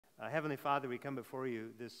Heavenly Father, we come before you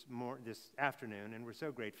this afternoon, and we're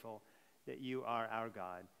so grateful that you are our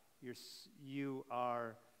God. You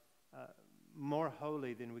are more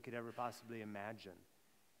holy than we could ever possibly imagine.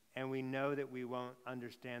 And we know that we won't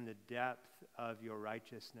understand the depth of your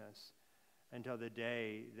righteousness until the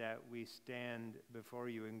day that we stand before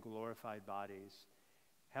you in glorified bodies.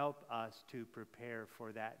 Help us to prepare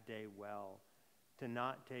for that day well, to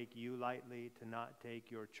not take you lightly, to not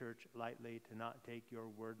take your church lightly, to not take your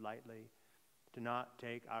word lightly, to not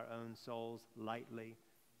take our own souls lightly.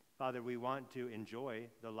 Father, we want to enjoy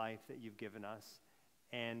the life that you've given us,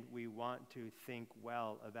 and we want to think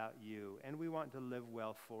well about you, and we want to live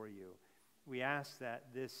well for you. We ask that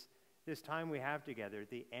this time we have together, at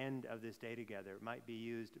the end of this day together, might be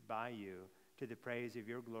used by you to the praise of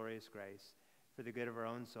your glorious grace, for the good of our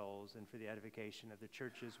own souls, and for the edification of the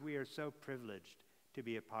churches we are so privileged to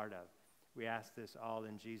be a part of. We ask this all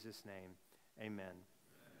in Jesus' name. Amen.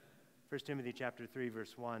 1 Timothy chapter 3,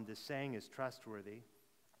 verse 1, this saying is trustworthy.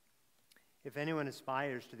 If anyone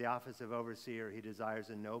aspires to the office of overseer, he desires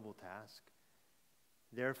a noble task.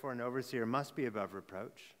 Therefore, an overseer must be above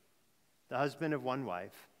reproach, the husband of one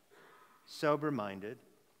wife, sober-minded,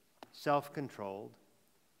 self-controlled,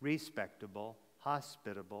 respectable,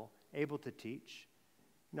 hospitable, able to teach,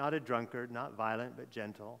 not a drunkard, not violent, but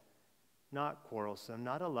gentle, not quarrelsome,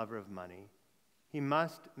 not a lover of money. He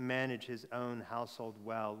must manage his own household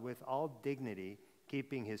well, with all dignity,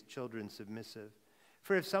 keeping his children submissive.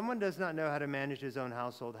 For if someone does not know how to manage his own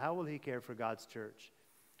household, how will he care for God's church?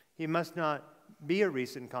 He must not be a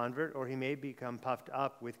recent convert, or he may become puffed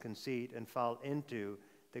up with conceit and fall into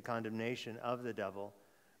the condemnation of the devil.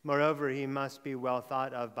 Moreover, he must be well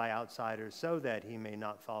thought of by outsiders, so that he may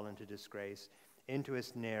not fall into disgrace, into a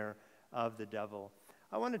snare of the devil.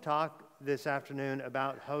 I want to talk this afternoon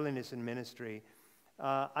about holiness in ministry.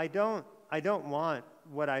 I don't want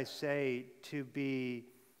what I say to be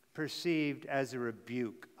perceived as a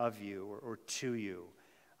rebuke of you or to you.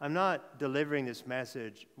 I'm not delivering this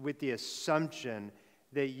message with the assumption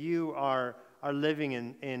that you are living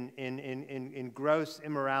in gross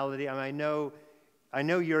immorality. I mean, I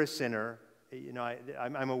know you're a sinner. You know,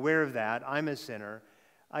 I'm aware of that. I'm a sinner.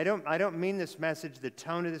 I don't mean this message, the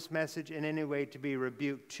tone of this message, in any way to be a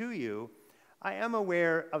rebuke to you. I am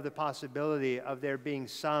aware of the possibility of there being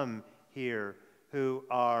some here who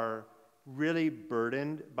are really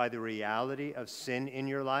burdened by the reality of sin in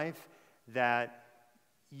your life, that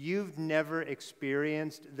you've never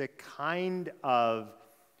experienced the kind of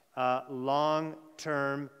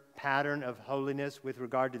long-term pattern of holiness with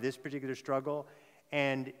regard to this particular struggle,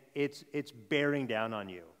 and it's bearing down on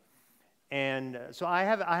you. And so I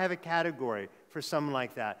have a category for someone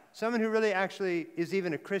like that, someone who really actually is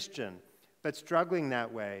even a Christian, but struggling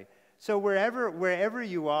that way. So wherever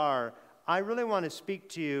you are, I really want to speak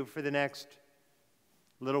to you for the next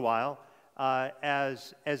little while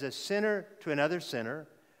as a sinner to another sinner,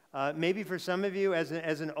 maybe for some of you as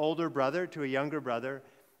an older brother to a younger brother,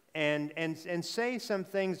 and say some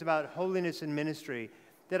things about holiness in ministry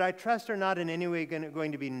that I trust are not in any way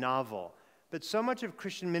going to be novel. But so much of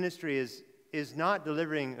Christian ministry is not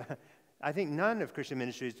delivering, I think none of Christian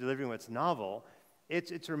ministry is delivering what's novel.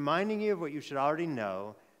 It's reminding you of what you should already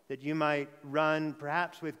know, that you might run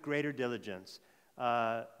perhaps with greater diligence,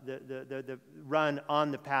 the run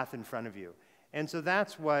on the path in front of you. And so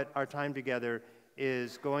that's what our time together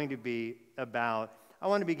is going to be about. I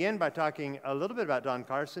want to begin by talking a little bit about Don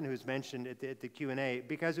Carson, who's mentioned at the Q&A,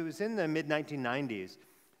 because it was in the mid-1990s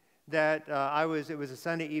that it was a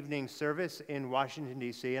Sunday evening service in Washington,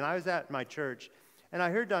 D.C., and I was at my church, and I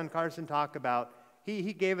heard Don Carson talk about,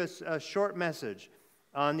 he gave us a short message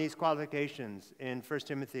on these qualifications in 1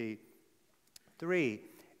 Timothy 3.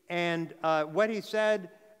 And what he said,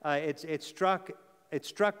 it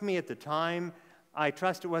struck me at the time. I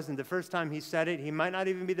trust it wasn't the first time he said it. He might not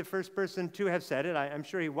even be the first person to have said it. I'm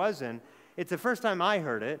sure he wasn't. It's the first time I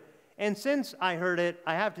heard it. And since I heard it,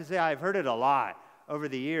 I have to say I've heard it a lot over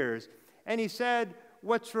the years. And he said,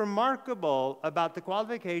 what's remarkable about the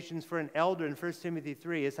qualifications for an elder in 1 Timothy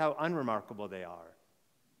 3 is how unremarkable they are.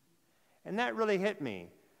 And that really hit me.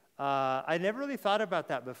 I never really thought about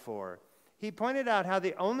that before. He pointed out how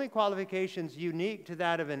the only qualifications unique to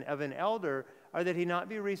that of an elder are that he not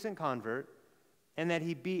be a recent convert and that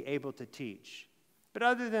he be able to teach. But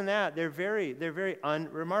other than that, they're very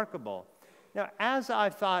unremarkable. Now, as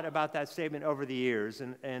I've thought about that statement over the years,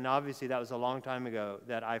 and obviously that was a long time ago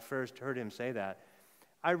that I first heard him say that,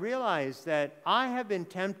 I realized that I have been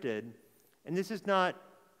tempted, and this is not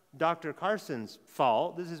Dr. Carson's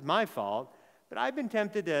fault, this is my fault, but I've been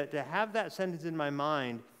tempted to have that sentence in my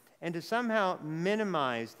mind and to somehow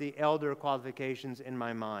minimize the elder qualifications in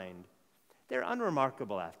my mind. They're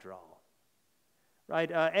unremarkable after all,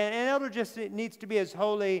 right? An elder just needs to be as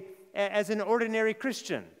holy as an ordinary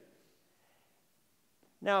Christian.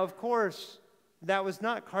 Now, of course, that was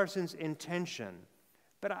not Carson's intention,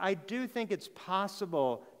 but I do think it's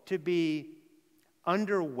possible to be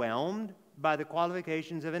underwhelmed by the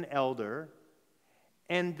qualifications of an elder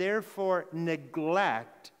and therefore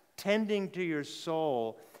neglect tending to your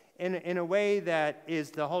soul in a way that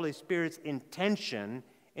is the Holy Spirit's intention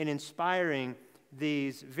in inspiring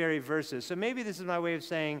these very verses. So maybe this is my way of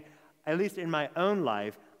saying, at least in my own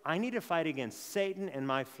life, I need to fight against Satan and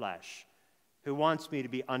my flesh, who wants me to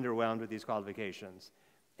be underwhelmed with these qualifications.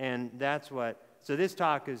 And so this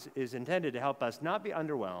talk is intended to help us not be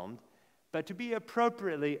underwhelmed, but to be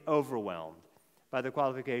appropriately overwhelmed by the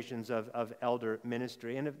qualifications of elder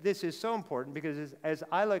ministry. And this is so important because as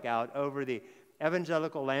I look out over the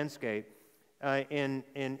evangelical landscape in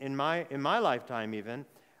my lifetime even,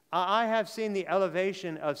 I have seen the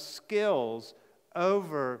elevation of skills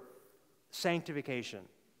over sanctification.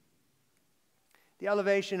 The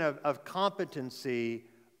elevation of competency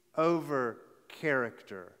over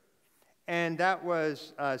character. And that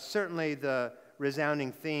was certainly the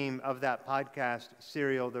resounding theme of that podcast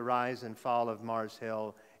serial, The Rise and Fall of Mars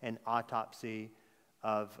Hill, an autopsy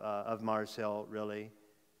of Mars Hill, really.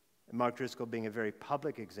 Mark Driscoll being a very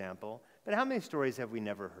public example. But how many stories have we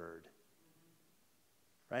never heard?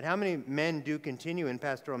 Right? How many men do continue in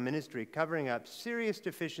pastoral ministry covering up serious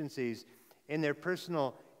deficiencies in their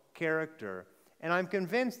personal character? And I'm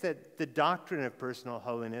convinced that the doctrine of personal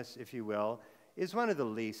holiness, if you will, is one of the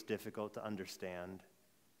least difficult to understand.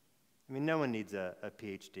 I mean, no one needs a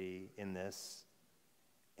PhD in this.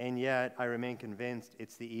 And yet, I remain convinced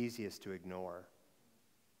it's the easiest to ignore.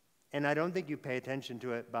 And I don't think you pay attention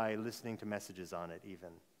to it by listening to messages on it, even.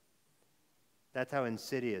 That's how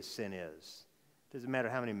insidious sin is. It doesn't matter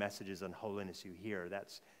how many messages on holiness you hear.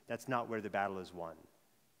 That's not where the battle is won.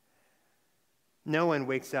 No one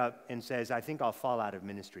wakes up and says, I think I'll fall out of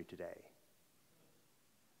ministry today.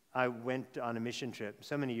 I went on a mission trip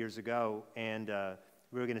so many years ago, and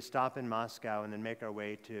we were going to stop in Moscow and then make our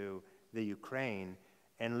way to the Ukraine.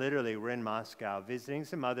 And literally, we're in Moscow visiting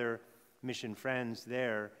some other mission friends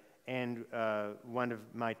there, and one of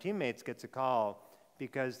my teammates gets a call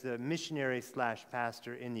because the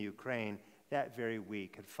missionary/pastor in the Ukraine that very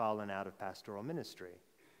week had fallen out of pastoral ministry.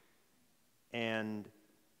 And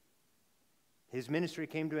his ministry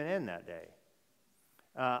came to an end that day.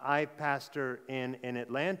 I pastor in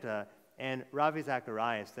Atlanta, and Ravi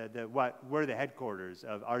Zacharias, what were the headquarters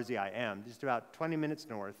of RZIM, just about 20 minutes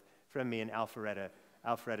north from me in Alpharetta,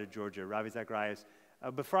 Georgia. Ravi Zacharias,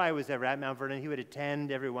 before I was ever at Mount Vernon, he would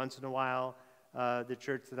attend every once in a while the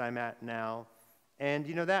church that I'm at now. And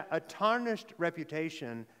you know that a tarnished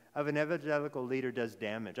reputation of an evangelical leader does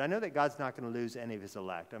damage. I know that God's not going to lose any of his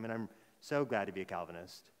elect. I mean, I'm so glad to be a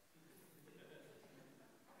Calvinist.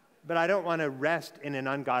 But I don't want to rest in an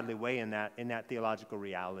ungodly way in that theological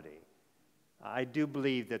reality. I do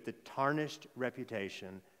believe that the tarnished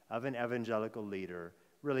reputation of an evangelical leader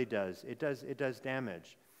really does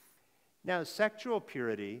damage. Now, sexual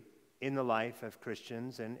purity in the life of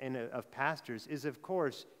Christians and of pastors is, of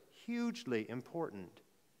course, hugely important.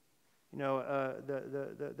 You know,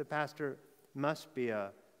 the pastor must be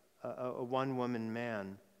a one-woman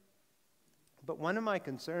man. But one of my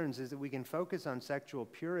concerns is that we can focus on sexual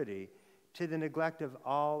purity to the neglect of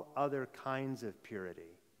all other kinds of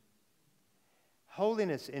purity.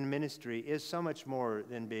 Holiness in ministry is so much more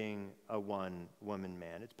than being a one-woman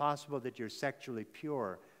man. It's possible that you're sexually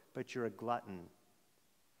pure, but you're a glutton.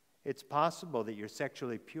 It's possible that you're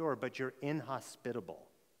sexually pure, but you're inhospitable.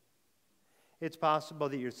 It's possible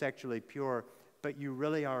that you're sexually pure, but you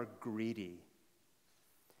really are greedy.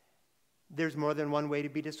 There's more than one way to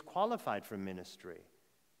be disqualified from ministry.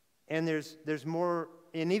 And there's more,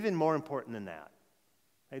 and even more important than that.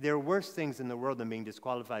 There are worse things in the world than being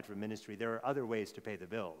disqualified from ministry. There are other ways to pay the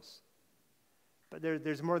bills. But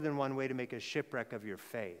there's more than one way to make a shipwreck of your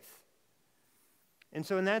faith. And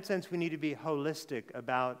so in that sense, we need to be holistic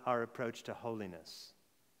about our approach to holiness.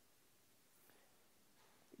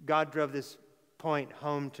 God drove this point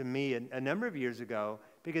home to me a number of years ago,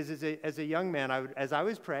 because as a young man, I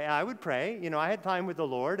would pray. You know, I had time with the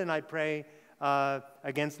Lord, and I'd pray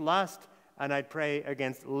against lust, and I'd pray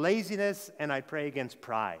against laziness, and I'd pray against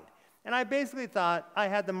pride. And I basically thought I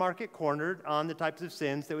had the market cornered on the types of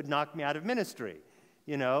sins that would knock me out of ministry.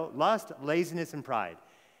 You know, lust, laziness, and pride.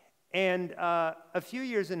 And a few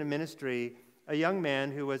years into ministry, a young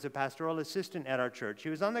man who was a pastoral assistant at our church. He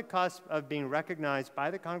was on the cusp of being recognized by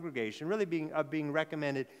the congregation, really being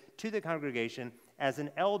recommended to the congregation as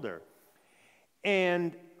an elder.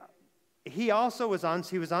 And he also was on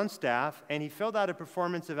staff, and he filled out a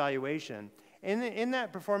performance evaluation. In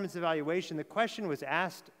that performance evaluation, the question was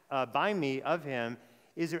asked by me of him,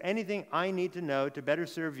 is there anything I need to know to better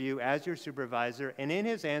serve you as your supervisor? And in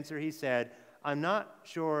his answer, he said, I'm not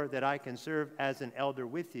sure that I can serve as an elder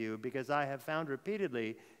with you because I have found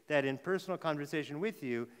repeatedly that in personal conversation with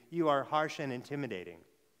you, you are harsh and intimidating.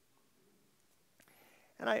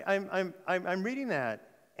 And I'm reading that,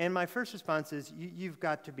 and my first response is, you've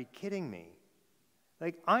got to be kidding me.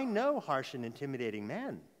 Like, I know harsh and intimidating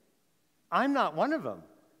men. I'm not one of them.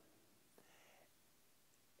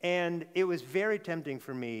 And it was very tempting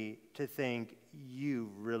for me to think,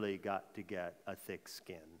 you really got to get a thick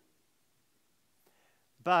skin.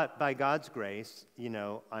 But by God's grace,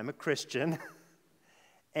 I'm a Christian,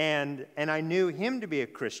 and I knew him to be a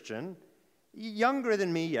Christian, younger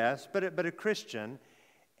than me, yes, but a Christian.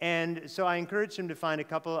 And so I encouraged him to find a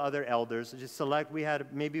couple of other elders, just select.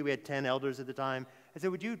 Maybe we had 10 elders at the time. I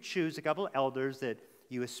said, would you choose a couple of elders that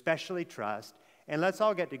you especially trust, and let's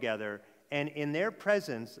all get together, and in their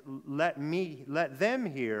presence, let them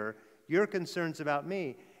hear your concerns about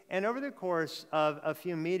me. And over the course of a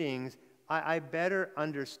few meetings, I better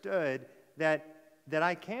understood that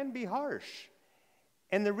I can be harsh.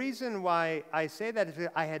 And the reason why I say that is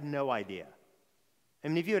because I had no idea.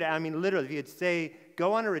 Literally, if you would say,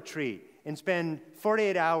 go on a retreat and spend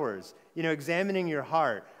 48 hours, examining your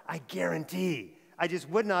heart, I guarantee I just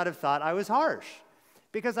would not have thought I was harsh.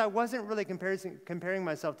 Because I wasn't really comparing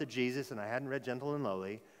myself to Jesus, and I hadn't read Gentle and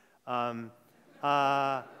Lowly.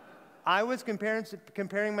 I was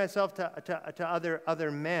comparing myself to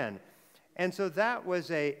other men. And so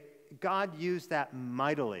God used that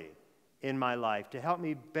mightily in my life to help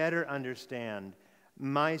me better understand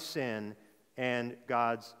my sin and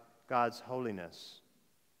God's holiness.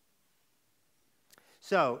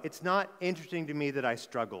 So it's not interesting to me that I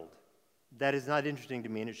struggled. That is not interesting to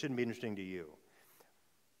me, and it shouldn't be interesting to you.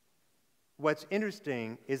 What's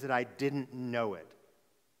interesting is that I didn't know it.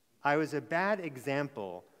 I was a bad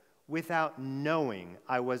example without knowing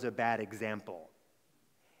I was a bad example.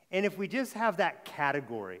 And if we just have that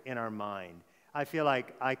category in our mind, I feel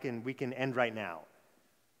like we can end right now.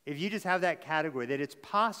 If you just have that category, that it's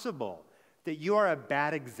possible that you are a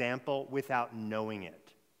bad example without knowing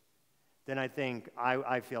it, then I think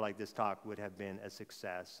I feel like this talk would have been a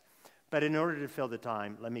success. But in order to fill the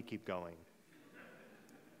time, let me keep going.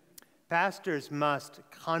 Pastors must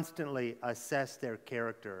constantly assess their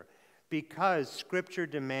character because Scripture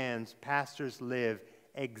demands pastors live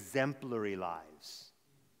exemplary lives.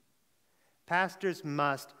 Pastors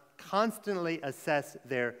must constantly assess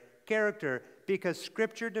their character because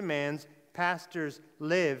Scripture demands pastors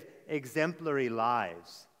live exemplary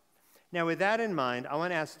lives. Now, with that in mind, I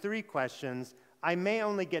want to ask 3 questions. I may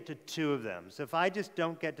only get to 2 of them. So if I just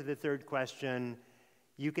don't get to the 3rd question,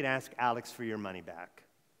 you can ask Alex for your money back.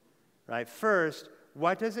 Right? First,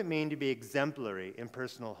 what does it mean to be exemplary in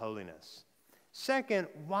personal holiness? Second,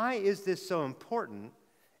 why is this so important?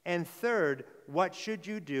 And third, what should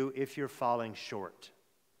you do if you're falling short?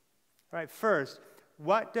 All right, first,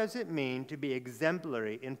 what does it mean to be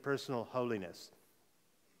exemplary in personal holiness?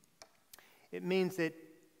 It means that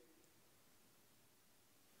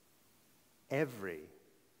every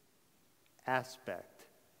aspect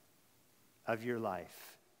of your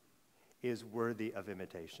life is worthy of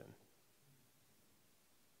imitation.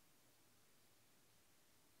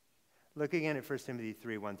 Look again at 1 Timothy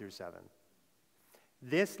 3, 1 through 7.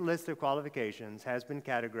 This list of qualifications has been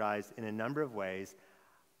categorized in a number of ways.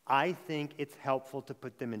 I think it's helpful to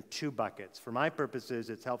put them in 2 buckets. For my purposes,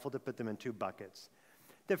 it's helpful to put them in 2 buckets.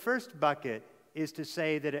 The first bucket is to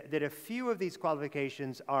say that a few of these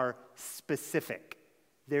qualifications are specific.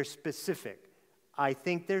 They're specific. I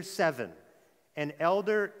think there's 7. An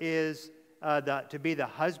elder is to be the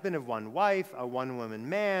husband of one wife, a one-woman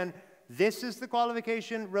man. This is the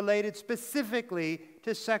qualification related specifically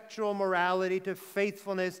to sexual morality, to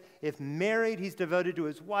faithfulness. If married, he's devoted to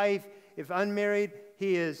his wife. If unmarried,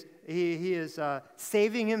 he is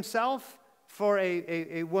saving himself for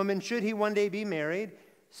a woman should he one day be married.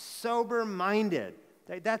 Sober-minded.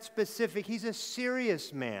 That's specific. He's a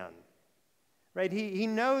serious man. Right? He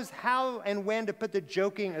knows how and when to put the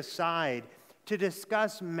joking aside to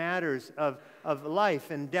discuss matters of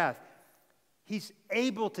life and death. He's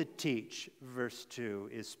able to teach, verse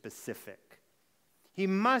 2 is specific. He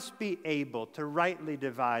must be able to rightly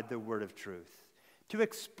divide the word of truth, to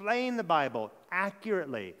explain the Bible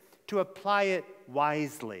accurately, to apply it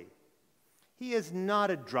wisely. He is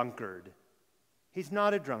not a drunkard. He's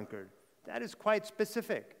not a drunkard. That is quite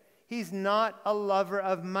specific. He's not a lover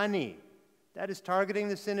of money. That is targeting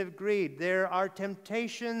the sin of greed. There are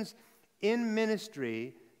temptations in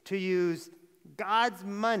ministry to use God's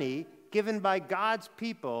money given by God's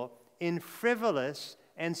people in frivolous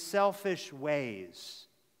and selfish ways.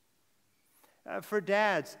 For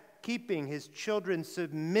dads, keeping his children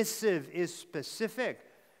submissive is specific.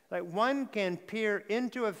 Like one can peer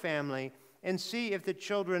into a family and see if the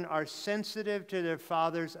children are sensitive to their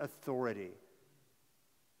father's authority.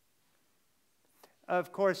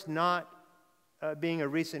 Of course, not being a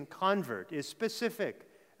recent convert is specific.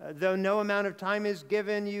 Though no amount of time is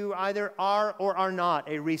given, you either are or are not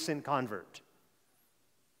a recent convert.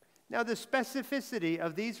 Now, the specificity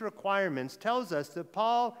of these requirements tells us that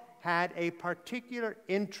Paul had a particular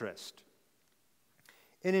interest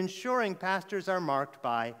in ensuring pastors are marked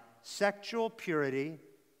by sexual purity,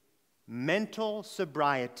 mental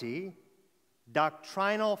sobriety,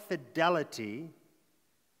 doctrinal fidelity,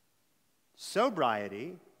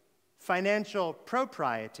 sobriety, financial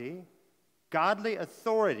propriety, godly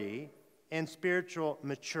authority, and spiritual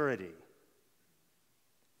maturity.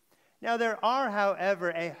 Now, there are, however,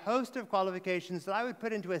 a host of qualifications that I would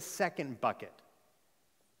put into a second bucket,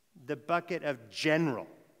 the bucket of general.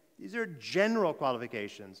 These are general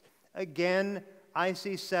qualifications. Again, I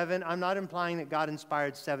see 7. I'm not implying that God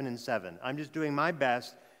inspired 7 and 7. I'm just doing my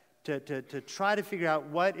best to try to figure out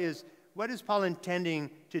what is Paul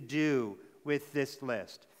intending to do with this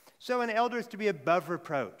list. So an elder is to be above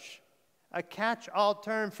reproach, a catch-all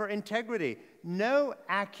term for integrity. No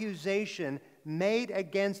accusation made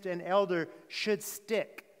against an elder should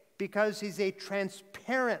stick because he's a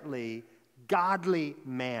transparently godly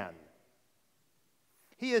man.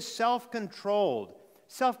 He is self-controlled.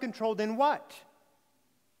 Self-controlled in what?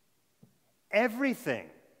 Everything.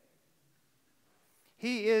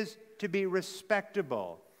 He is to be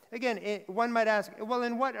respectable. Again, one might ask, well,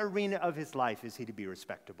 in what arena of his life is he to be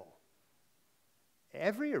respectable?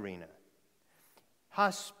 Every arena.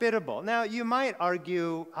 Hospitable. Now, you might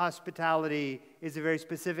argue hospitality is a very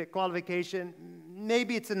specific qualification.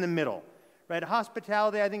 Maybe it's in the middle, right?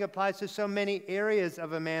 Hospitality, I think, applies to so many areas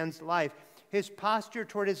of a man's life. His posture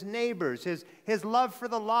toward his neighbors, his love for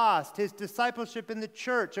the lost, his discipleship in the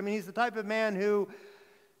church. I mean, he's the type of man who,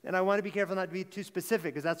 and I want to be careful not to be too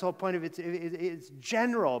specific because that's the whole point of it. It's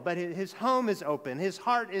general, but his home is open. His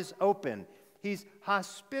heart is open. He's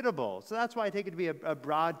hospitable. So that's why I take it to be a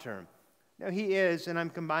broad term. Now, he is, and I'm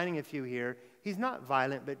combining a few here, he's not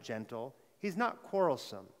violent but gentle. He's not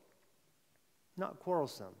quarrelsome. Not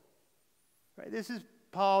quarrelsome. Right? This is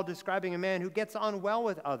Paul describing a man who gets on well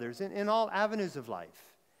with others in all avenues of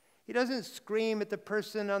life. He doesn't scream at the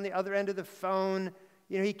person on the other end of the phone.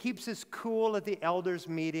 You know, he keeps his cool at the elders'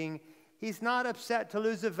 meeting. He's not upset to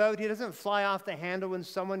lose a vote. He doesn't fly off the handle when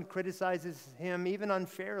someone criticizes him, even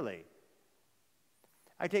unfairly.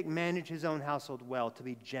 I take manage his own household well to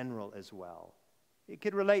be general as well. It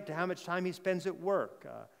could relate to how much time he spends at work,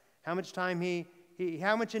 how much time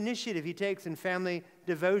how much initiative he takes in family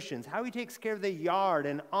devotions, how he takes care of the yard,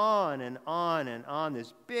 and on and on and on,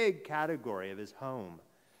 this big category of his home.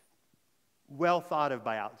 Well thought of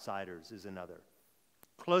by outsiders is another.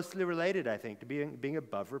 Closely related, I think, to being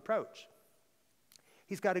above reproach.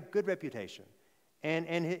 He's got a good reputation, and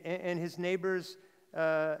his neighbors.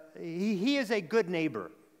 He is a good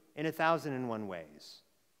neighbor in 1,001 ways.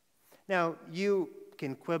 Now, you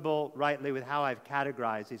can quibble rightly with how I've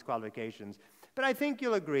categorized these qualifications, but I think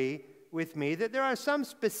you'll agree with me that there are some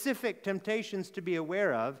specific temptations to be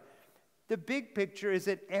aware of. The big picture is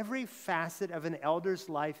that every facet of an elder's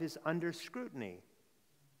life is under scrutiny.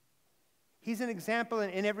 He's an example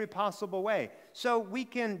in every possible way. So we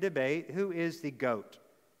can debate who is the GOAT,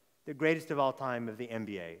 the greatest of all time of the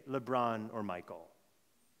NBA, LeBron or Michael.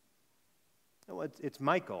 Well, it's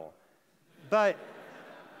Michael. But,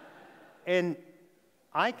 and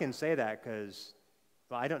I can say that because,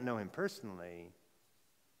 well, I don't know him personally,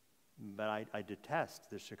 but I detest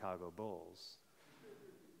the Chicago Bulls.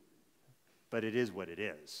 But it is what it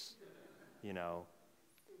is, you know.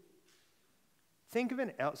 Think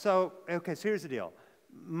of so here's the deal.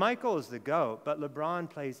 Michael is the GOAT, but LeBron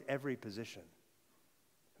plays every position.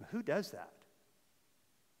 Who does that?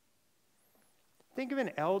 Think of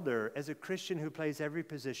an elder as a Christian who plays every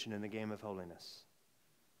position in the game of holiness.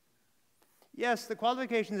 Yes, the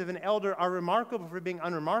qualifications of an elder are remarkable for being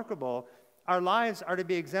unremarkable. Our lives are to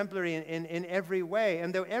be exemplary in every way.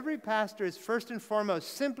 And though every pastor is first and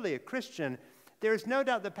foremost simply a Christian, there is no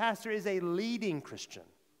doubt the pastor is a leading Christian.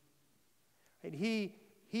 Right? He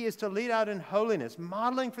is to lead out in holiness,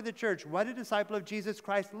 modeling for the church what a disciple of Jesus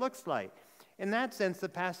Christ looks like. In that sense, the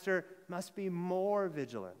pastor must be more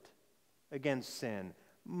vigilant against sin,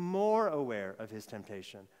 more aware of his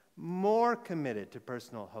temptation, more committed to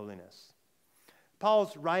personal holiness.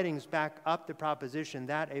 Paul's writings back up the proposition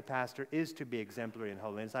that a pastor is to be exemplary in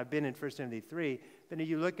holiness. I've been in 1 Timothy 3, but if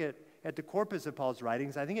you look at the corpus of Paul's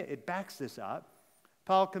writings, I think it backs this up.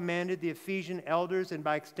 Paul commanded the Ephesian elders, and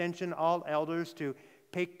by extension all elders, to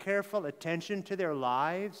pay careful attention to their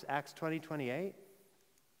lives, Acts 20:28.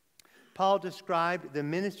 Paul described the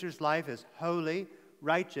minister's life as holy,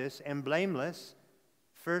 righteous, and blameless,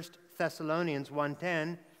 1 Thessalonians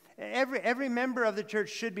 1:10. Every member of the church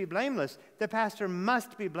should be blameless. The pastor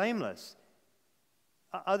must be blameless.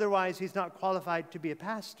 Otherwise, he's not qualified to be a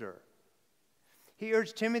pastor. He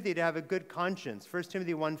urged Timothy to have a good conscience, 1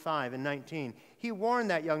 Timothy 1:5 and 19. He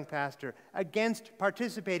warned that young pastor against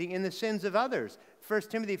participating in the sins of others,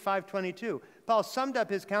 1 Timothy 5:22. Paul summed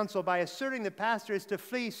up his counsel by asserting the pastor is to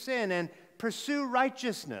flee sin and pursue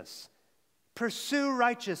righteousness. Pursue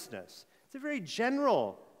righteousness. It's a very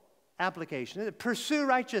general application. Pursue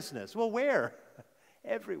righteousness. Well, where?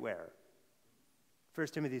 Everywhere.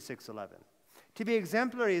 1 Timothy 6:11. To be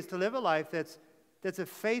exemplary is to live a life that's a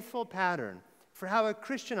faithful pattern for how a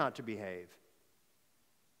Christian ought to behave.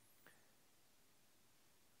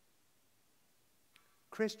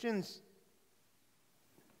 Christians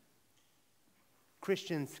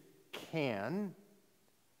can,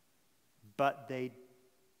 but they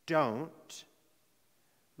don't,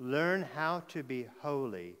 learn how to be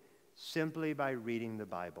holy simply by reading the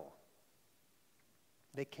Bible.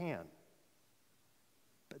 They can,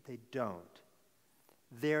 but they don't.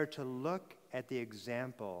 They're to look at the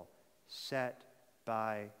example set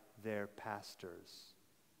by their pastors.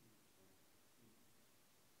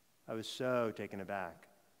 I was so taken aback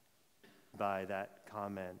by that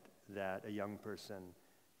comment that a young person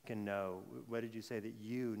can know. What did you say? That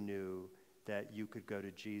you knew that you could go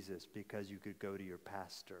to Jesus because you could go to your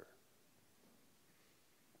pastor.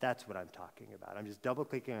 That's what I'm talking about. I'm just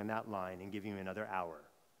double-clicking on that line and giving you another hour.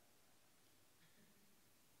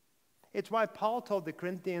 It's why Paul told the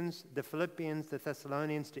Corinthians, the Philippians, the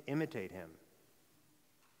Thessalonians to imitate him.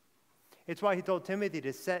 It's why he told Timothy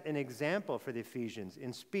to set an example for the Ephesians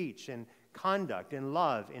in speech and conduct, in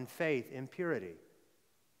love, in faith, in purity.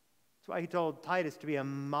 It's why he told Titus to be a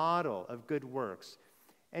model of good works.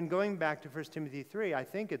 And going back to 1 Timothy 3, I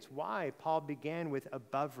think it's why Paul began with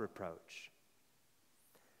above reproach.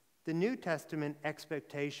 The New Testament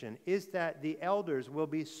expectation is that the elders will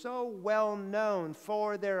be so well known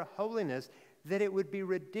for their holiness that it would be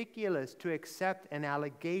ridiculous to accept an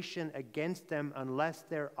allegation against them unless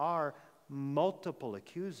there are multiple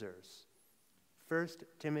accusers. 1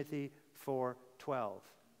 Timothy 4:12.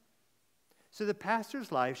 So the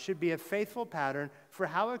pastor's life should be a faithful pattern for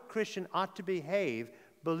how a Christian ought to behave.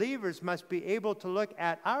 Believers must be able to look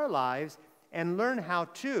at our lives and learn how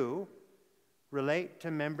to relate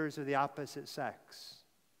to members of the opposite sex.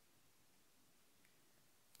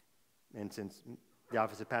 And since the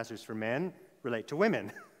office of pastors for men, relate to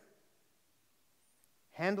women.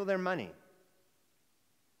 Handle their money.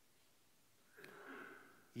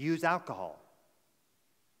 Use alcohol.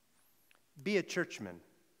 Be a churchman.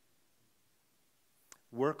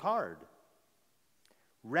 Work hard.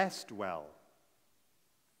 Rest well.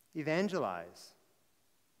 Evangelize.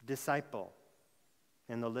 Disciple.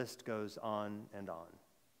 And the list goes on and on.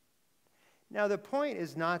 Now, the point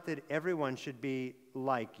is not that everyone should be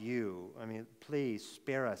like you. I mean, please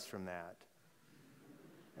spare us from that.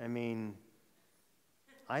 I mean,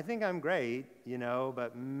 I think I'm great,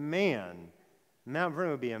 but man, Mount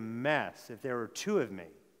Vernon would be a mess if there were two of me.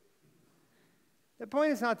 The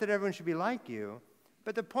point is not that everyone should be like you,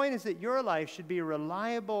 but the point is that your life should be a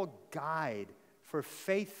reliable guide for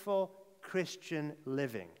faithful Christian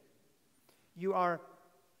living. You are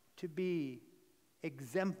to be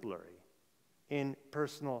exemplary in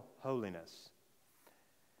personal holiness.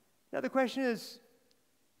 Now the question is,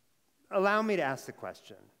 allow me to ask the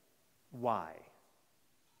question, why?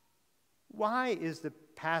 Why is the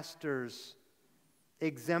pastor's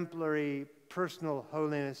exemplary personal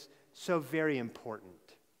holiness so very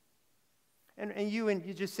important? And you're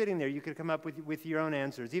just sitting there, you could come up with your own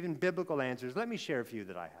answers, even biblical answers. Let me share a few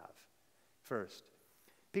that I have. First,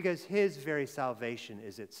 because his very salvation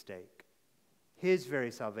is at stake. His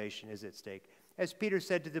very salvation is at stake. As Peter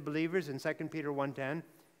said to the believers in 2 Peter 1:10,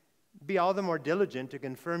 be all the more diligent to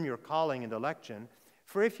confirm your calling and election,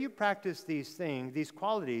 for if you practice these things, these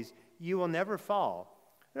qualities, you will never fall.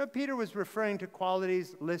 Peter was referring to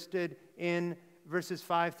qualities listed in verses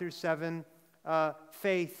 5 through 7,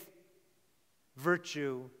 faith,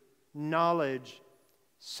 virtue, knowledge,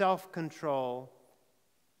 self-control,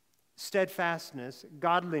 steadfastness,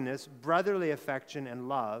 godliness, brotherly affection, and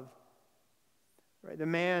love. Right? The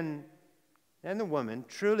man and the woman,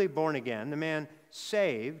 truly born again, the man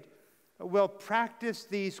saved, will practice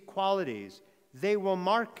these qualities. They will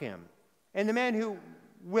mark him. And the man who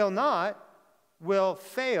will not will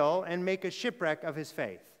fail and make a shipwreck of his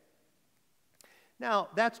faith. Now,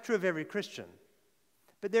 that's true of every Christian.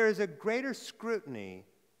 But there is a greater scrutiny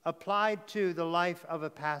applied to the life of a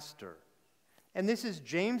pastor. And this is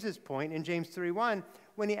James's point in James 3:1,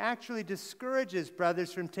 when he actually discourages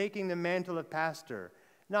brothers from taking the mantle of pastor.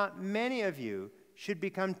 Not many of you should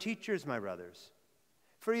become teachers, my brothers.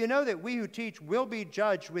 For you know that we who teach will be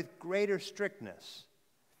judged with greater strictness.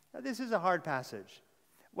 Now, this is a hard passage.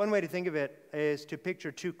 One way to think of it is to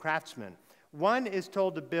picture two craftsmen. One is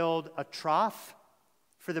told to build a trough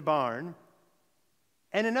for the barn,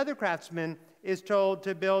 and another craftsman is told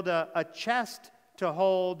to build a chest to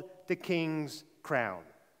hold the king's crown.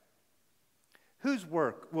 Whose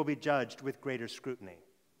work will be judged with greater scrutiny?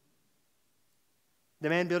 The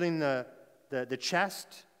man building the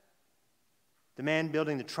chest? The man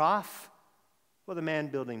building the trough? Well, the man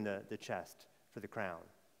building the chest for the crown.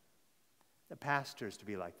 The pastor is to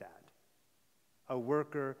be like that. A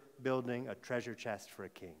worker building a treasure chest for a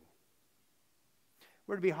king.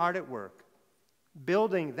 We're to be hard at work,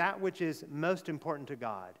 building that which is most important to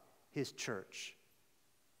God, his church.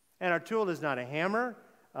 And our tool is not a hammer,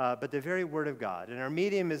 but the very word of God. And our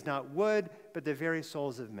medium is not wood, but the very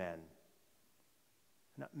souls of men.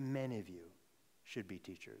 Not many of you should be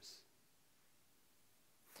teachers.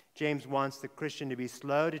 James wants the Christian to be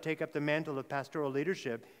slow to take up the mantle of pastoral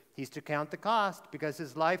leadership. He's to count the cost, because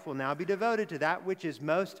his life will now be devoted to that which is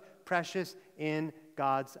most precious in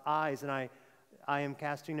God's eyes. And I am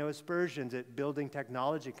casting no aspersions at building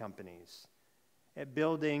technology companies, at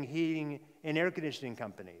building heating and air conditioning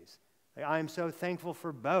companies. I am so thankful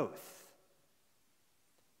for both.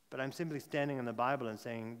 But I'm simply standing on the Bible and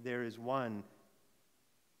saying there is one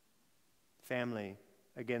family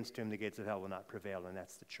against whom the gates of hell will not prevail, and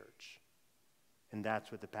that's the church. And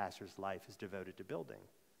that's what the pastor's life is devoted to building.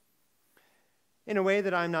 In a way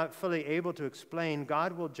that I'm not fully able to explain,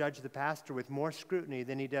 God will judge the pastor with more scrutiny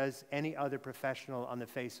than he does any other professional on the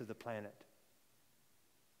face of the planet.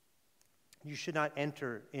 You should not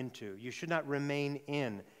enter into, you should not remain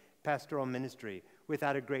in pastoral ministry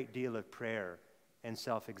without a great deal of prayer and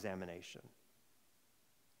self-examination.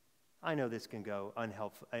 I know this can go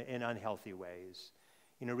in unhealthy ways.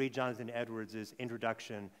 You know, read Jonathan Edwards'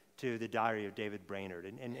 introduction to the Diary of David Brainerd,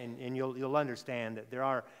 and you'll understand that there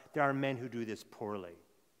are men who do this poorly.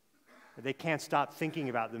 They can't stop thinking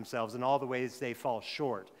about themselves and all the ways they fall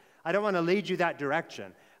short. I don't want to lead you that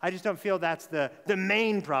direction. I just don't feel that's the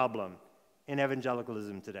main problem in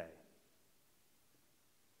evangelicalism today.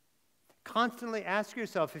 Constantly ask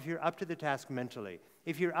yourself if you're up to the task mentally,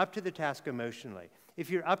 if you're up to the task emotionally,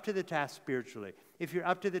 if you're up to the task spiritually, if you're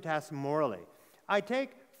up to the task morally. I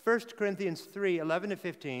take 1 Corinthians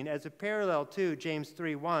 3:11-15 as a parallel to James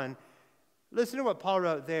 3:1. Listen to what Paul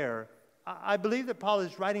wrote there. I believe that Paul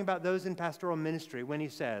is writing about those in pastoral ministry when he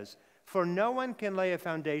says, "For no one can lay a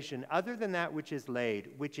foundation other than that which is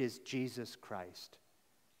laid, which is Jesus Christ."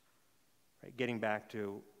 Right, getting back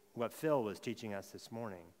to what Phil was teaching us this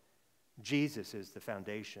morning. Jesus is the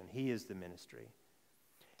foundation. He is the ministry.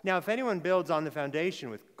 Now, if anyone builds on the foundation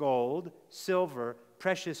with gold, silver,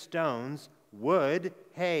 precious stones, wood,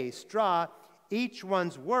 hay, straw, each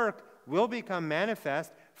one's work will become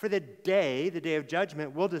manifest, for the day of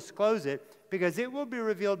judgment, will disclose it, because it will be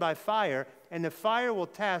revealed by fire, and the fire will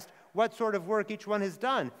test what sort of work each one has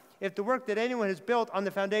done. If the work that anyone has built on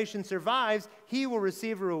the foundation survives, he will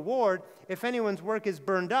receive a reward. If anyone's work is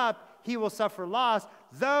burned up, he will suffer loss,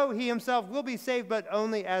 though he himself will be saved, but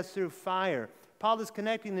only as through fire. Paul is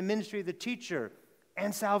connecting the ministry of the teacher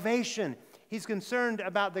and salvation. He's concerned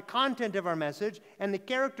about the content of our message and the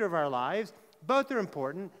character of our lives. Both are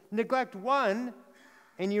important. Neglect one,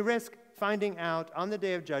 and you risk finding out on the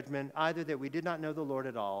day of judgment either that we did not know the Lord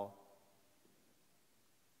at all,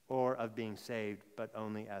 or of being saved, but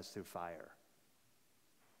only as through fire.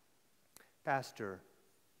 Pastor,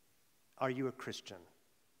 are you a Christian?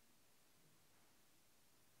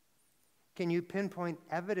 Can you pinpoint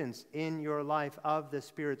evidence in your life of the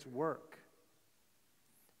Spirit's work?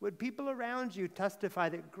 Would people around you testify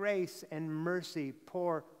that grace and mercy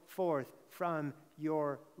pour forth from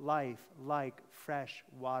your life like fresh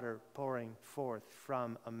water pouring forth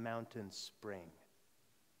from a mountain spring?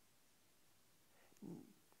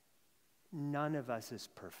 None of us is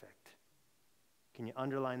perfect. Can you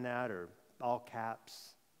underline that, or all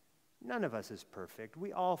caps? None of us is perfect.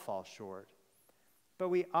 We all fall short. but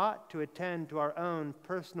we ought to attend to our own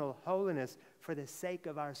personal holiness for the sake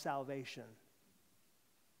of our salvation.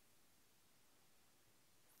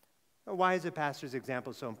 Why is a pastor's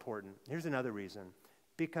example so important? Here's another reason.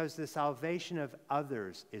 Because the salvation of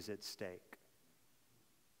others is at stake.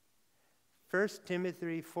 1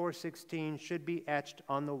 Timothy 4:16 should be etched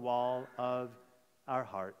on the wall of our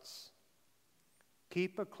hearts.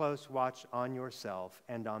 Keep a close watch on yourself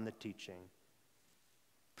and on the teaching.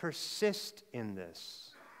 Persist in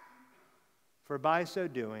this, for by so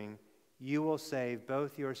doing, you will save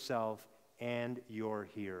both yourself and your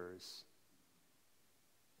hearers.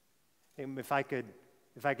 If I could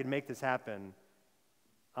make this happen,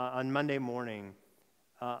 on Monday morning,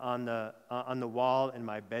 on the wall in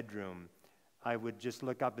my bedroom, I would just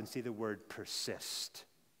look up and see the word persist.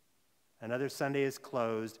 Another Sunday is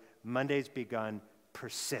closed. Monday's begun.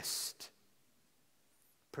 Persist.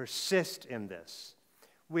 Persist in this.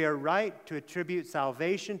 We are right to attribute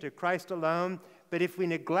salvation to Christ alone, but if we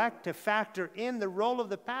neglect to factor in the role of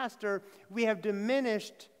the pastor, we have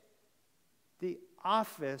diminished the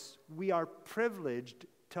office we are privileged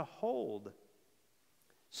to hold.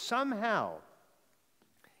 Somehow,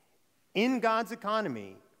 in God's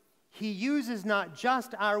economy, He uses not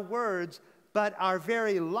just our words, but our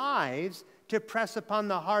very lives to press upon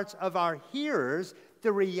the hearts of our hearers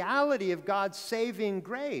the reality of God's saving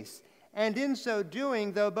grace. And in so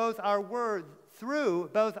doing, through both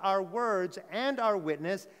our words and our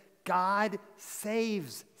witness, God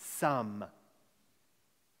saves some.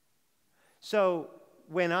 So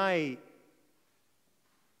when I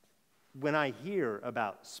hear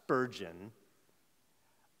about Spurgeon,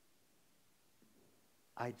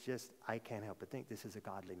 I can't help but think this is a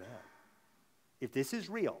godly man. If this is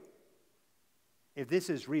real,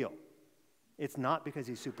 it's not because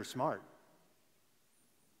he's super smart.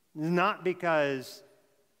 It's not because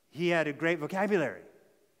he had a great vocabulary.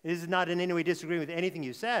 This is not in any way disagreeing with anything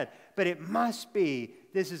you said, but it must be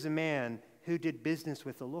this is a man who did business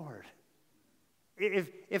with the Lord.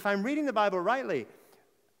 If I'm reading the Bible rightly,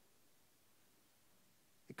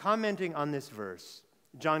 commenting on this verse,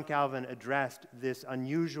 John Calvin addressed this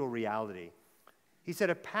unusual reality. He said,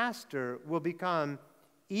 a pastor will become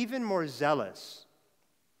even more zealous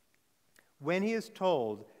when he is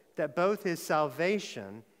told that both his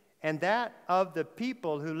salvation and that of the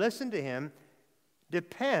people who listen to him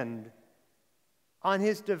depend on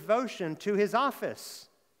his devotion to his office.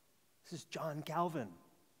 This is John Calvin.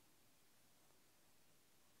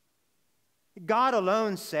 God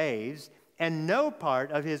alone saves, and no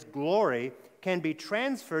part of his glory can be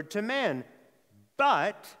transferred to men.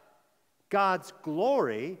 But God's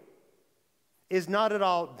glory is not at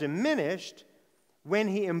all diminished when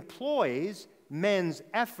he employs men's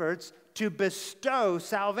efforts to bestow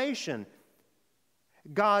salvation.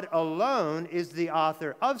 God alone is the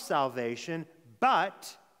author of salvation,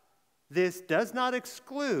 but this does not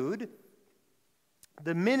exclude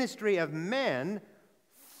the ministry of men,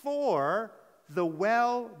 for the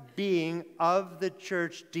well-being of the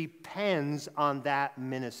church depends on that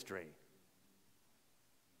ministry.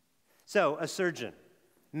 So, a surgeon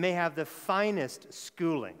may have the finest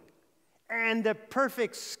schooling and the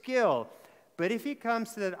perfect skill, but if he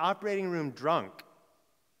comes to that operating room drunk,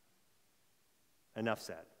 enough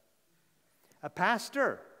said. A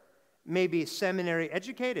pastor may be seminary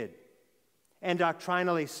educated and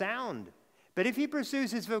doctrinally sound, but if he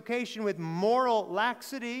pursues his vocation with moral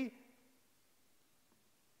laxity,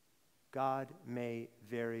 God may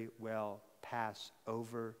very well pass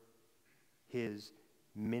over his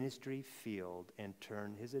ministry field and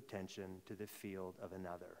turn his attention to the field of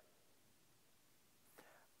another.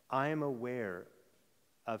 I am aware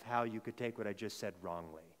of how you could take what I just said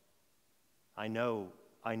wrongly. I know,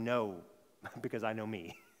 because I know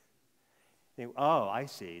me. Oh, I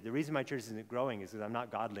see. The reason my church isn't growing is because I'm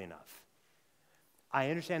not godly enough. I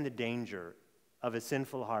understand the danger of a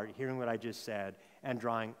sinful heart hearing what I just said and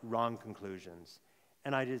drawing wrong conclusions.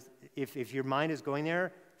 And if your mind is going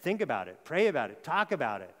there, think about it, pray about it, talk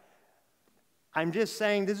about it. I'm just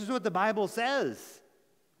saying this is what the Bible says.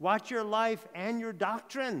 Watch your life and your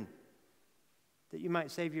doctrine, that you might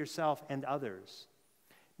save yourself and others.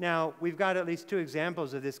 Now, we've got at least two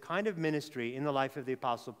examples of this kind of ministry in the life of the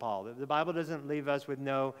Apostle Paul. The Bible doesn't leave us with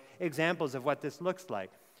no examples of what this looks like.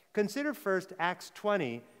 Consider first Acts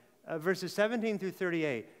 20, verses 17 through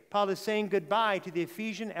 38. Paul is saying goodbye to the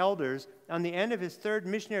Ephesian elders on the end of his third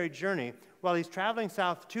missionary journey while he's traveling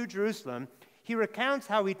south to Jerusalem. He recounts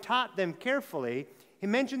how he taught them carefully. He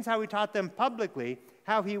mentions how he taught them publicly,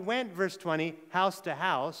 how he went, verse 20, house to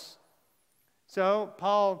house. So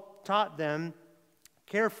Paul taught them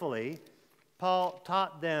carefully. Paul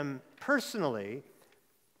taught them personally.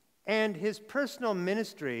 And his personal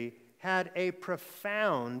ministry had a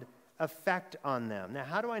profound effect on them. Now,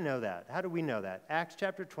 how do I know that? How do we know that? Acts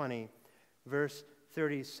chapter 20, verse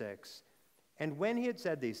 36. And when he had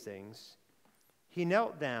said these things, he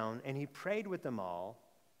knelt down and he prayed with them all.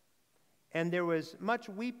 And there was much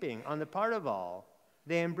weeping on the part of all.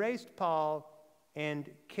 They embraced Paul and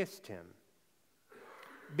kissed him,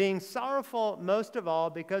 being sorrowful most of all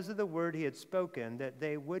because of the word he had spoken, that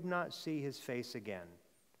they would not see his face again.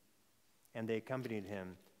 And they accompanied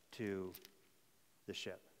him to the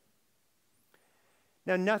ship.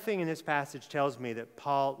 Now, nothing in this passage tells me that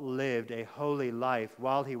Paul lived a holy life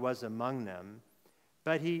while he was among them,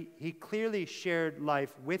 but he clearly shared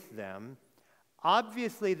life with them.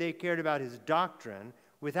 Obviously, they cared about his doctrine.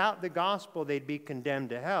 Without the gospel, they'd be condemned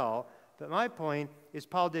to hell. But my point is,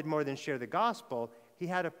 Paul did more than share the gospel. He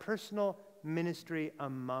had a personal ministry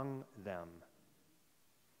among them.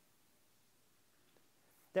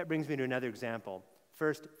 That brings me to another example.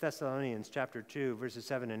 1 Thessalonians chapter 2, verses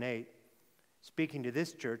 7 and 8. Speaking to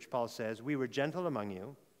this church, Paul says, "We were gentle among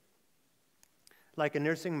you, like a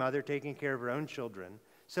nursing mother taking care of her own children.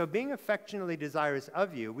 So being affectionately desirous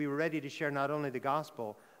of you, we were ready to share not only the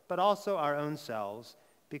gospel, but also our own selves,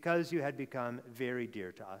 because you had become very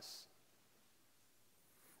dear to us."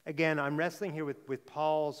 Again, I'm wrestling here with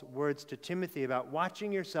Paul's words to Timothy about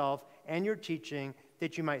watching yourself and your teaching,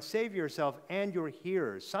 that you might save yourself and your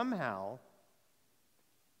hearers. Somehow,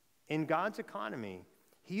 in God's economy,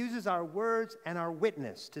 he uses our words and our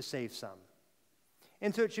witness to save some.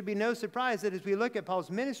 And so it should be no surprise that as we look at Paul's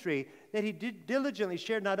ministry, that he diligently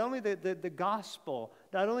shared not only the gospel,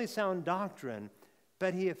 not only sound doctrine,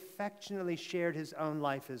 but he affectionately shared his own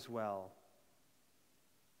life as well.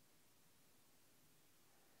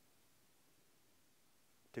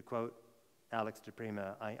 To quote Alex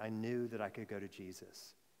DePrima, I knew that I could go to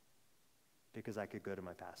Jesus because I could go to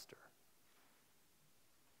my pastor.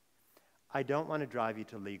 I don't want to drive you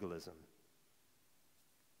to legalism.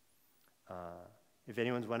 If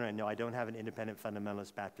anyone's wondering, no, I don't have an independent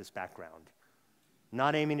fundamentalist Baptist background.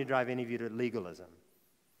 Not aiming to drive any of you to legalism.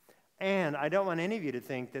 And I don't want any of you to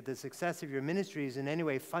think that the success of your ministry is in any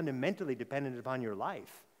way fundamentally dependent upon your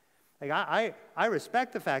life. Like I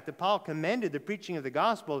respect the fact that Paul commended the preaching of the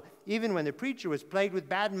gospel even when the preacher was plagued with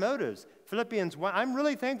bad motives. Philippians 1, I'm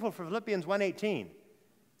really thankful for Philippians 1:18.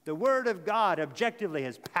 The word of God objectively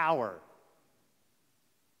has power.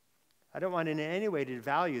 I don't want in any way to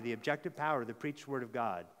devalue the objective power of the preached word of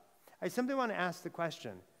God. I simply want to ask the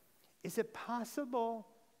question, is it possible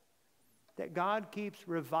that God keeps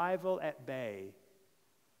revival at bay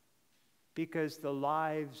because the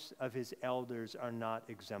lives of his elders are not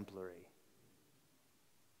exemplary?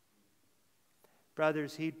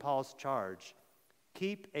 Brothers, heed Paul's charge.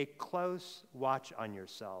 Keep a close watch on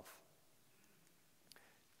yourself.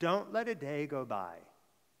 Don't let a day go by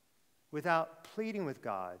without pleading with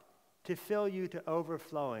God to fill you to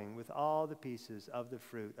overflowing with all the pieces of the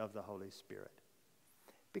fruit of the Holy Spirit.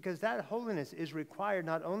 Because that holiness is required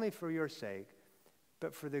not only for your sake,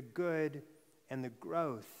 but for the good and the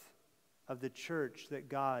growth of the church that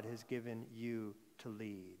God has given you to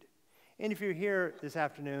lead. And if you're here this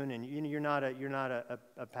afternoon and you're not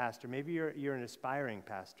a pastor, maybe you're an aspiring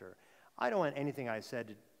pastor, I don't want anything I said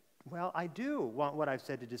to, well, I do want what I've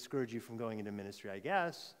said to discourage you from going into ministry, I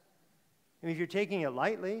guess. I mean, if you're taking it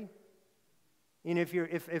lightly, you know,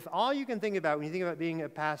 if all you can think about when you think about being a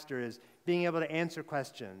pastor is being able to answer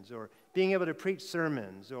questions or being able to preach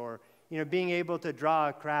sermons or, you know, being able to draw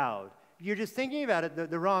a crowd, you're just thinking about it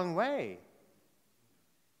the wrong way.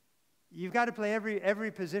 You've got to play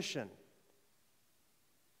every position.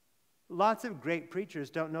 Lots of great preachers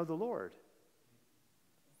don't know the Lord.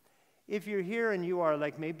 If you're here and you are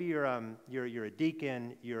like, maybe you're a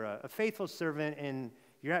deacon, you're a faithful servant, and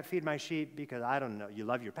you're at Feed My Sheep because, I don't know, you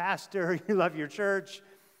love your pastor, you love your church,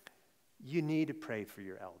 you need to pray for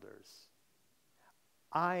your elders.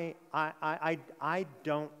 I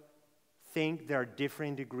don't think there are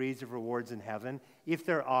differing degrees of rewards in heaven. If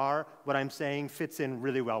there are, what I'm saying fits in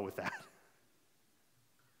really well with that.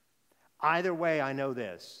 Either way, I know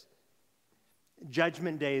this.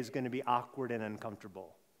 Judgment Day is going to be awkward and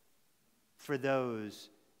uncomfortable for those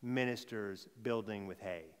ministers building with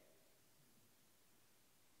hay.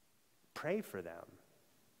 Pray for them.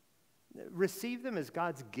 Receive them as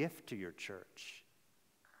God's gift to your church.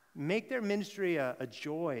 Make their ministry a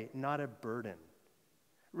joy, not a burden.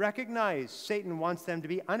 Recognize Satan wants them to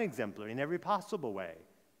be unexemplary in every possible way,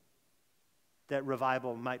 that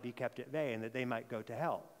revival might be kept at bay and that they might go to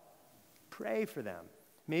hell. Pray for them.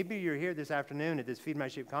 Maybe you're here this afternoon at this Feed My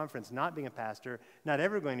Sheep conference not being a pastor, not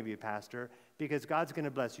ever going to be a pastor, because God's going to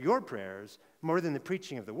bless your prayers more than the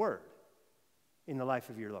preaching of the word in the life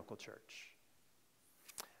of your local church.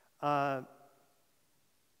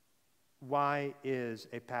 Why is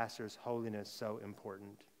a pastor's holiness so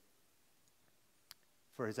important?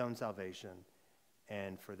 For his own salvation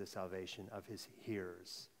and for the salvation of his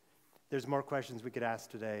hearers. There's more questions we could ask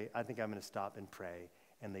today. I think I'm going to stop and pray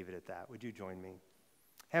and leave it at that. Would you join me?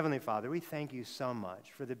 Heavenly Father, we thank you so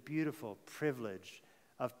much for the beautiful privilege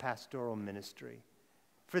of pastoral ministry,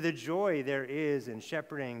 for the joy there is in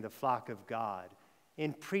shepherding the flock of God,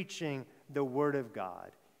 in preaching the word of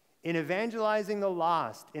God, in evangelizing the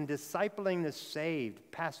lost, in discipling the saved.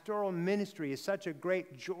 Pastoral ministry is such a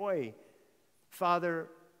great joy. Father,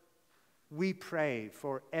 we pray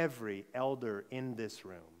for every elder in this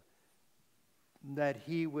room, that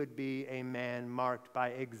he would be a man marked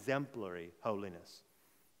by exemplary holiness.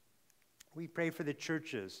 We pray for the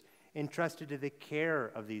churches entrusted to the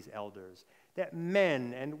care of these elders, that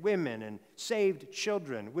men and women and saved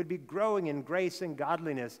children would be growing in grace and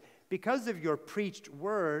godliness because of your preached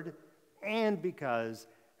word and because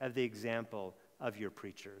of the example of your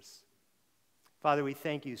preachers. Father, we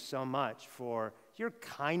thank you so much for your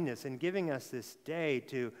kindness in giving us this day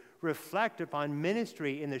to reflect upon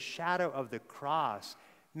ministry in the shadow of the cross.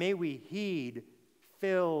 May we heed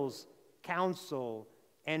Phil's counsel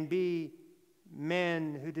and be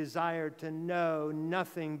men who desire to know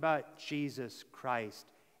nothing but Jesus Christ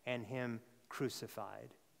and him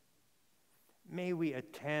crucified. May we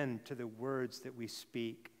attend to the words that we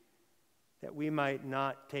speak, that we might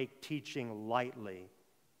not take teaching lightly.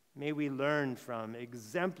 May we learn from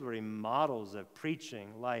exemplary models of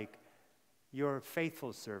preaching like your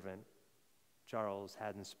faithful servant, Charles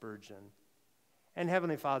Haddon Spurgeon. And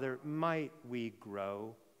Heavenly Father, might we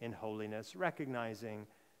grow in holiness, recognizing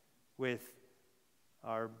with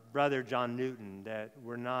our brother John Newton that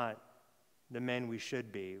we're not the men we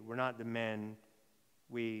should be. We're not the men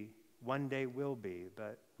we one day will be,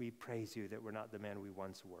 but we praise you that we're not the men we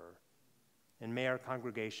once were. And may our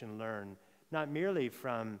congregation learn not merely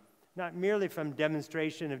from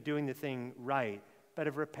demonstration of doing the thing right, but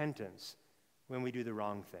of repentance when we do the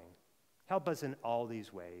wrong thing. Help us in all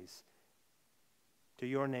these ways. To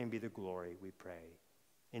your name be the glory, we pray.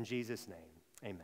 In Jesus' name, amen.